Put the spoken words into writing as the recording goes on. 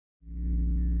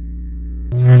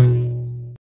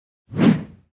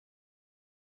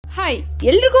Hi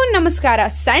ಎಲ್ರಿಗೂ ನಮಸ್ಕಾರ.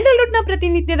 Sandalwood ನ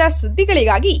ಪ್ರತಿನಿತ್ಯದ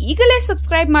ಸುದ್ದಿಗಳಿಗಾಗಿ ಈಗಲೇ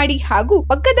ಸಬ್ಸ್ಕ್ರೈಬ್ ಮಾಡಿ ಹಾಗೂ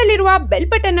ಪಕ್ಕದಲ್ಲಿರುವ ಬೆಲ್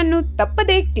ಬಟನ್ ಅನ್ನು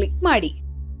ತಪ್ಪದೇ ಕ್ಲಿಕ್ ಮಾಡಿ.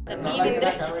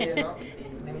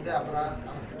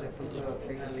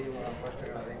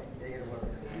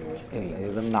 ಇಲ್ಲ,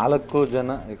 ಇದನ್ನು 4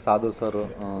 ಜನ, ಈಗ ಸಾಧು ಸರು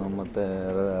ಮತ್ತು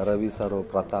ರವಿ ಸರು,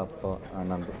 ಪ್ರತಾಪ್,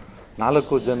 ಆನಂದ್,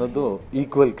 4 ಜನದ್ದು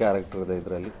ಈಕ್ವಲ್ ಕ್ಯಾರೆಕ್ಟರ್ ಇದೆ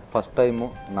ಇದರಲ್ಲಿ. ಫಸ್ಟ್ ಟೈಮು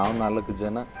ನಾವು 4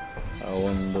 ಜನ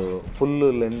ಒಂದು ಫುಲ್ಲು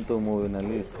ಲೆಂತ್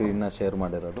ಮೂವಿನಲ್ಲಿ ಸ್ಕ್ರೀನ್ನ ಶೇರ್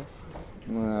ಮಾಡಿರೋದು.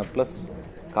 ಪ್ಲಸ್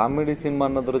ಕಾಮಿಡಿ ಸಿನಿಮಾ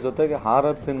ಅನ್ನೋದ್ರ ಜೊತೆಗೆ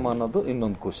ಹಾರರ್ ಸಿನಿಮಾ ಅನ್ನೋದು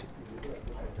ಇನ್ನೊಂದು ಖುಷಿ.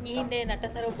 ಈ ಹಿಂದೆ ನಟ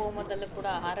ಸಾರ್ವಭೌಮದಲ್ಲೂ ಕೂಡ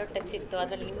ಹಾರರ್ ಟಚ್ ಇತ್ತು,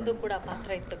 ಅದರಲ್ಲಿ ನಿಮ್ಮದು ಕೂಡ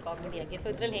ಪಾತ್ರ ಇತ್ತು ಕಾಮಿಡಿಯಾಗಿ. ಸೊ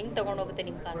ಇದರಲ್ಲಿ ಹೆಂಗೆ ತೊಗೊಂಡೋಗುತ್ತೆ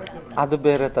ನಿಮ್ಮ ಪಾತ್ರ ಅಂತ? ಅದು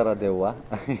ಬೇರೆ ಥರ ದೆವ್ವ,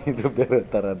 ಇದು ಬೇರೆ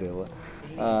ಥರ ದೆವ್ವ.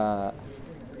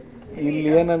 ಇಲ್ಲಿ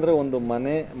ಏನಂದರೆ, ಒಂದು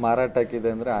ಮನೆ ಮಾರಾಟಕ್ಕಿದೆ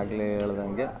ಅಂದರೆ ಆಗಲೇ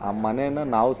ಹೇಳ್ದಂಗೆ ಆ ಮನೇನ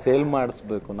ನಾವು ಸೇಲ್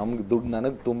ಮಾಡಿಸ್ಬೇಕು. ನನಗೆ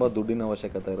ತುಂಬ ದುಡ್ಡಿನ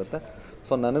ಅವಶ್ಯಕತೆ ಇರುತ್ತೆ.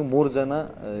 ಸೊ ನನಗೆ 3 ಜನ,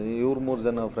 ಇವ್ರು 3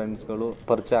 ಜನ ಫ್ರೆಂಡ್ಸ್ಗಳು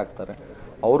ಪರಿಚಯ ಆಗ್ತಾರೆ.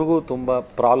 ಅವ್ರಿಗೂ ತುಂಬ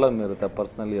ಪ್ರಾಬ್ಲಮ್ ಇರುತ್ತೆ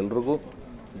ಪರ್ಸ್ನಲಿ, ಎಲ್ರಿಗೂ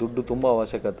ದುಡ್ಡು ತುಂಬ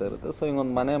ಅವಶ್ಯಕತೆ ಇರುತ್ತೆ. ಸೊ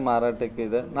ಹಿಂಗೊಂದು ಮನೆ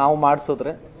ಮಾರಾಟಕ್ಕಿದೆ, ನಾವು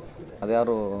ಮಾಡಿಸಿದ್ರೆ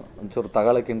ಅದ್ಯಾರು ಒಂಚೂರು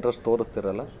ತಗೊಳ್ಳೋಕ್ಕೆ ಇಂಟ್ರೆಸ್ಟ್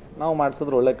ತೋರಿಸ್ತಿರಲ್ಲ, ನಾವು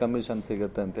ಮಾಡಿಸಿದ್ರೆ ಒಳ್ಳೆ ಕಮಿಷನ್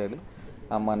ಸಿಗುತ್ತೆ ಅಂತೇಳಿ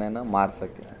ಆ ಮನೇನ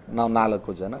ಮಾರ್ಸೋಕ್ಕೆ ನಾವು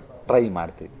 4 ಜನ ಟ್ರೈ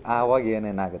ಮಾಡ್ತೀವಿ. ಆವಾಗ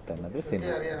ಏನೇನಾಗುತ್ತೆ ಅನ್ನೋದೇ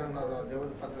ಸಿನಿಮಾ.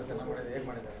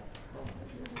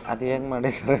 ಅದು ಹೆಂಗೆ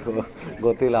ಮಾಡಿದರೆ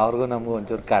ಗೊತ್ತಿಲ್ಲ, ಅವ್ರಿಗೂ ನಮಗೂ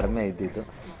ಒಂಚೂರು ಕಡಿಮೆ ಇದ್ದಿದ್ದು.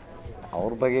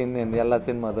 ಅವ್ರ ಬಗ್ಗೆ ಇನ್ನೇನು ಎಲ್ಲ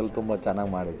ಸಿನಿಮಾದಲ್ಲಿ ತುಂಬ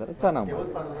ಚೆನ್ನಾಗಿ ಮಾಡಿದ್ದಾರೆ, ಚೆನ್ನಾಗಿ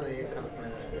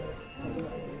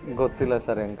ಗೊತ್ತಿಲ್ಲ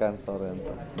ಸರ್ ಹೆಂಗೆ ಕಾಣಿಸೋರೆ ಅಂತ.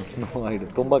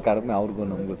 ತುಂಬ ಕಡಿಮೆ ಅವ್ರಿಗೂ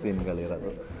ನಮಗೂ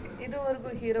ಸೀನ್ಗಳಿರೋದು. ಇದುವರೆಗೂ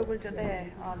ಹೀರೋಗಳ ಜೊತೆ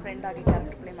ಫ್ರೆಂಡ್ ಆಗಿ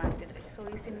ಕ್ಯಾರೆಕ್ಟರ್ ಪ್ಲೇ ಮಾಡ್ತಿದ್ರಿ. ಸೊ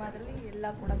ಈ ಸಿನಿಮಾದಲ್ಲಿ ಎಲ್ಲ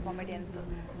ಕೂಡ ಕಾಮಿಡಿಯನ್ಸ್.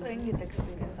 ಸೊ ಹೆಂಗಿತ್ತು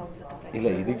ಎಕ್ಸ್ಪೀರಿಯನ್ಸ್ ಅವ್ರ ಜೊತೆ? ಇಲ್ಲ,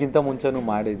 ಇದಕ್ಕಿಂತ ಮುಂಚೆನೂ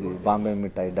ಮಾಡಿದ್ವಿ, ಬಾಂಬೆ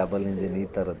ಮಿಠಾಯಿ, ಡಬಲ್ ಇಂಜಿನ್, ಈ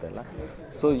ಥರದ್ದೆಲ್ಲ.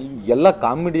 ಸೊ ಈ ಎಲ್ಲ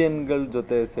ಕಾಮಿಡಿಯನ್ಗಳ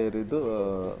ಜೊತೆ ಸೇರಿದ್ದು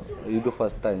ಇದು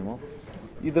ಫಸ್ಟ್ ಟೈಮು.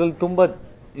 ಇದರಲ್ಲಿ ತುಂಬ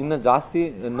ಇನ್ನು ಜಾಸ್ತಿ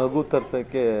ನಗು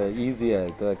ತರ್ಸೋಕ್ಕೆ ಈಸಿ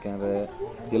ಆಯಿತು. ಯಾಕೆಂದರೆ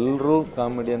ಎಲ್ಲರೂ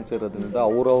ಕಾಮಿಡಿಯನ್ಸ್ ಇರೋದ್ರಿಂದ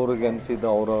ಅವ್ರವ್ರಿಗೆ ಅನಿಸಿದ್ದು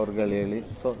ಅವ್ರವ್ರುಗಳು ಹೇಳಿ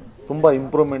ಸೊ ತುಂಬ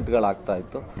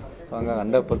ಇಂಪ್ರೂವ್ಮೆಂಟ್ಗಳಾಗ್ತಾಯಿತ್ತು. ಸೊ ಹಂಗಾಗಿ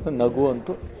 100% ನಗು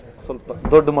ಅಂತೂ ಸ್ವಲ್ಪ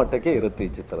ದೊಡ್ಡ ಮಟ್ಟಕ್ಕೆ ಇರುತ್ತೆ ಈ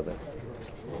ಚಿತ್ರದಲ್ಲಿ.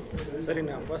 ಸರಿ,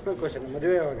 ನಾ ಪರ್ಸನಲ್ ಕ್ವೆಶ್ಚನ್,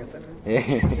 ಮದುವೆ ಯಾವಾಗ ಸರ್?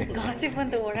 ಗಾಸಿಪ್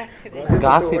ಅಂತ ಓಡಾಡ್ತಿದೆ.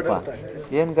 ಗಾಸಿಪಾ?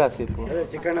 ಏನು ಗಾಸಿಪು?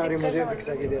 ಚಿಕ್ಕಣ್ಣ ಅವ್ರಿಗೆ ಮದುವೆ ಫಿಕ್ಸ್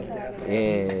ಆಗಿದೆ ಅಂತ.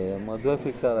 ಮದುವೆ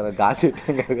ಫಿಕ್ಸ್ ಆದರೆ ಗಾಸಿಪ್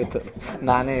ಹೆಂಗಾಗುತ್ತೆ?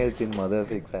 ನಾನೇ ಹೇಳ್ತೀನಿ ಮದುವೆ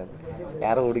ಫಿಕ್ಸ್ ಆಗಿದೆ,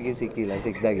 ಯಾರೋ ಹುಡುಗಿ ಸಿಕ್ಕಿಲ್ಲ,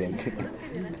 ಸಿಕ್ಕಿದಾಗ ಹೇಳ್ತೀನಿ.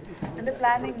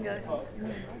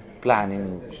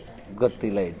 ಪ್ಲ್ಯಾನಿಂಗ್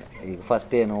ಗೊತ್ತಿಲ್ಲ. ಈಗ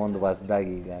ಫಸ್ಟ್ ಏನೋ ಒಂದು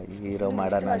ಹೊಸ್ದಾಗಿ ಈಗ ಹೀರೋ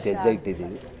ಮಾಡೋಣ ಅಂತ ಹೆಜ್ಜೆ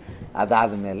ಇಟ್ಟಿದ್ದೀವಿ.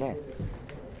 ಅದಾದಮೇಲೆ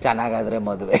ಚೆನ್ನಾಗಾದರೆ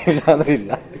ಮದುವೆ, ಇಲ್ಲಾಂದ್ರೆ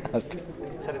ಇಲ್ಲ ಅಷ್ಟೇ.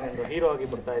 ಹೀರೋ ಆಗಿ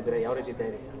ಬರ್ತಾ ಇದ್ರೆ ಯಾವ ರೀತಿ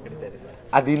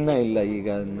ಅದಿನ್ನೂ ಇಲ್ಲ. ಈಗ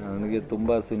ನನಗೆ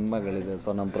ತುಂಬ ಸಿನಿಮಾಗಳಿದೆ. ಸೊ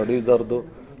ನಮ್ಮ ಪ್ರೊಡ್ಯೂಸರ್ದು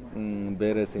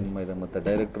ಬೇರೆ ಸಿನಿಮಾ ಇದೆ, ಮತ್ತು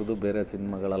ಡೈರೆಕ್ಟ್ರದ್ದು ಬೇರೆ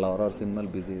ಸಿನಿಮಾಗಳಲ್ಲ, ಅವ್ರವ್ರ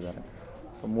ಸಿನಿಮಾಲಿ ಬ್ಯುಸಿ ಇದ್ದಾರೆ.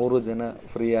 ಸೊ 3 ಜನ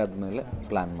ಫ್ರೀ ಆದಮೇಲೆ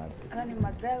ಪ್ಲ್ಯಾನ್ ಮಾಡ್ತೀವಿ. ನಿಮ್ಮ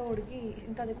ಮದುವೆ ಆಗೋ ಹುಡುಗಿ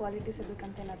ಇಂಥದ್ದು ಕ್ವಾಲಿಟೀಸ್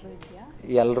ಇರಬೇಕಂತ ಏನಾದರೂ ಇದೆಯಾ?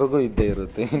 ಎಲ್ರಿಗೂ ಇದ್ದೇ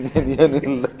ಇರುತ್ತೆ, ಇನ್ನೇನು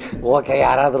ಇಲ್ಲ. ಓಕೆ,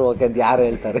 ಯಾರಾದರೂ ಓಕೆ ಅಂತ ಯಾರು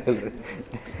ಹೇಳ್ತಾರೆ ಹೇಳ್ರಿ,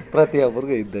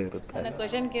 ಪ್ರತಿಯೊಬ್ಬರಿಗೂ ಇದ್ದೇ ಇರುತ್ತೆ. ನನ್ನ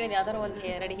ಕ್ವಶನ್ ಕೇಳಿದ ಯಾವ್ದಾರು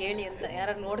 1-2 ಹೇಳಿ ಅಂತ,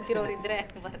 ಯಾರು ನೋಡ್ತಿರೋರು ಇದ್ರೆ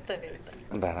ಬರ್ತಾರೆ ಅಂತ.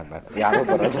 ಬೇಡ, ಯಾರೂ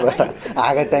ಬರೋದು ಬೇಡ.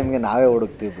 ಆಗೋ ಟೈಮ್ಗೆ ನಾವೇ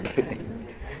ಹುಡುಕ್ತೀವಿ ಬಿಡ್ರಿ.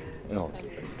 Okay,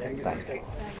 thank you.